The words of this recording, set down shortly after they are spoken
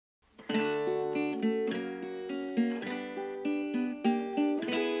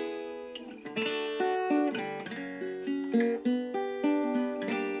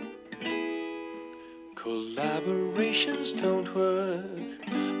don't work.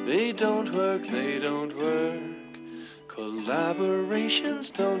 They don't work, they don't work.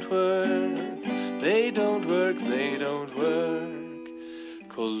 Collaborations don't work. They don't work, they don't work.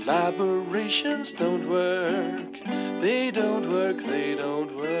 Collaborations don't work. They don't work, they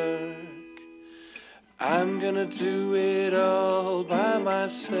don't work. I'm gonna do it all by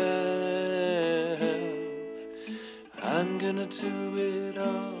myself. I'm gonna do it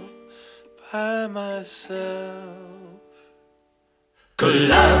all by myself.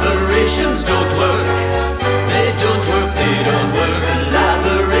 Collaborations don't work. They don't work, they don't work.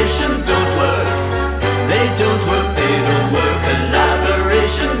 Collaborations don't work. They don't work, they don't work.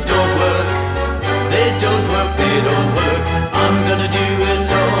 Collaborations don't work. They don't work, they don't work. I'm gonna do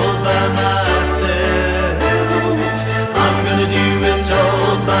it all by myself. I'm gonna do it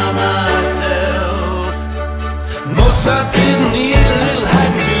all by myself. Mozart didn't need a little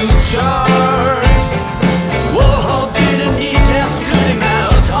hand to charge. Warhol didn't need just cutting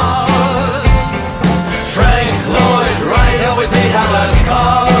out art. Frank Lloyd Wright always ate à la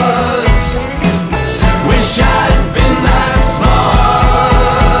carte. Wish I'd been that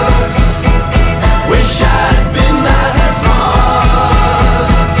smart. Wish I'd been that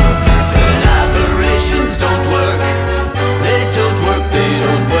smart. Collaborations don't work. They don't work, they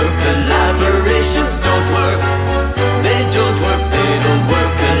don't work. Collaborations don't work. They don't work, they don't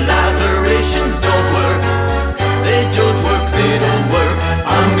work. Collaborations don't work. They don't work, they don't work.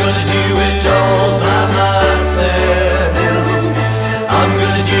 I'm gonna do it all by myself. I'm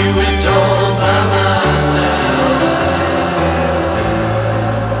gonna do it all by myself.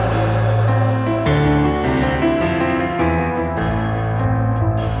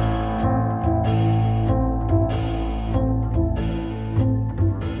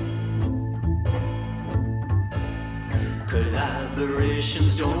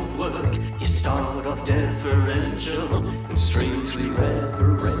 Collaborations don't work. You start off deferential And strangely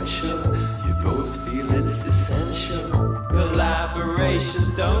reverential. You both feel it's essential. Collaborations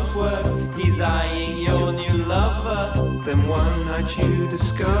don't work. He's eyeing your new lover. Then one night you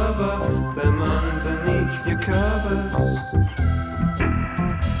discover them underneath your covers.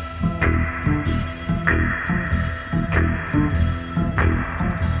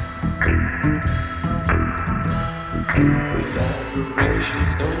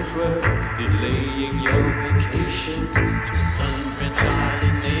 Collaborations don't work. Delaying your vacations. to some French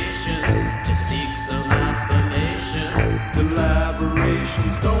island nations to seek some affirmation.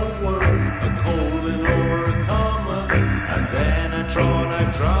 Collaborations don't work. A colon or a comma, and then a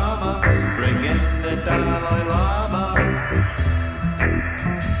drama. Bring in the Dalai Lama.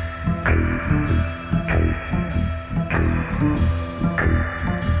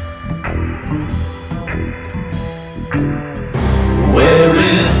 Where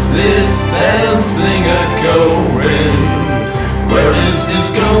is this damn thing a-going? Where is this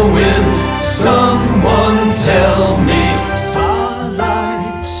going? Someone tell me.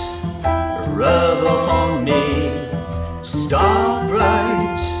 Starlight, rub off on me.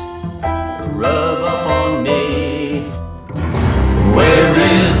 Starbright, rub off on me. Where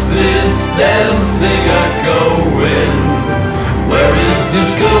is this damn thing a-going? Where is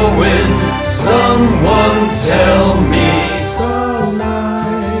this going? Someone tell me.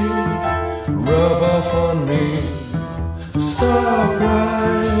 Starlight, rub off on me.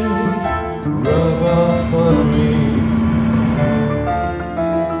 Starlight, rub off on me.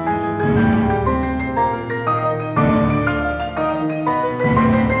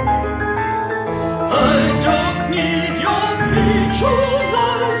 I don't need your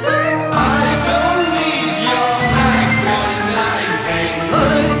patronizing. I don't need your agonizing.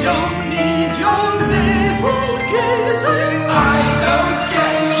 I don't need your navel gazing. I don't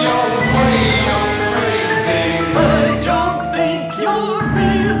get your way of phrasing. I don't think you're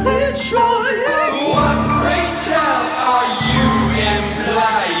really trying. What, pray tell, are you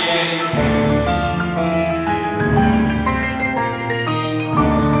implying?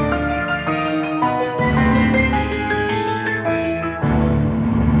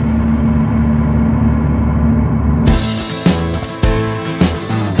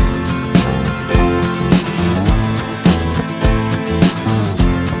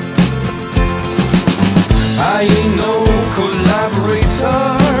 I ain't no collaborator.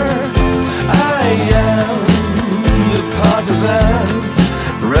 I am the partisan,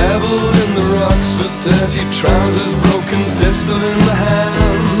 rebel in the rocks with dirty trousers, broken pistol in the hand.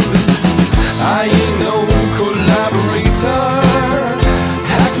 I ain't no collaborator.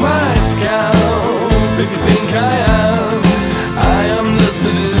 Hack my scalp if you think I am. I am the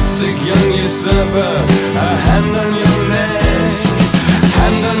sadistic young usurper. A hand on your neck,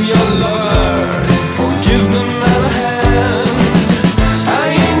 hand on your lover. Give them a hand.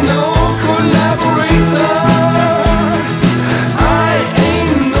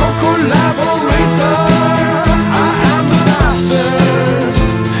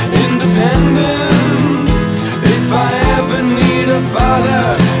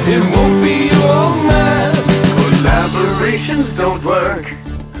 it won't be your man. Collaborations don't work.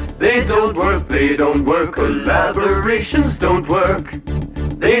 They don't work, they don't work. Collaborations don't work.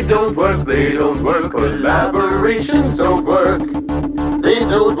 They don't work, they don't work. Collaborations don't work. They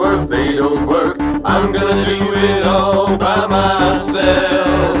don't work, they don't work. I'm gonna do it all by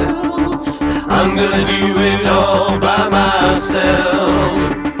myself. I'm gonna do it all by myself.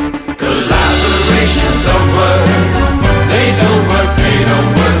 Collaborations don't work. They don't work, they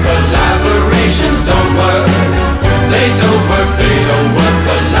don't work.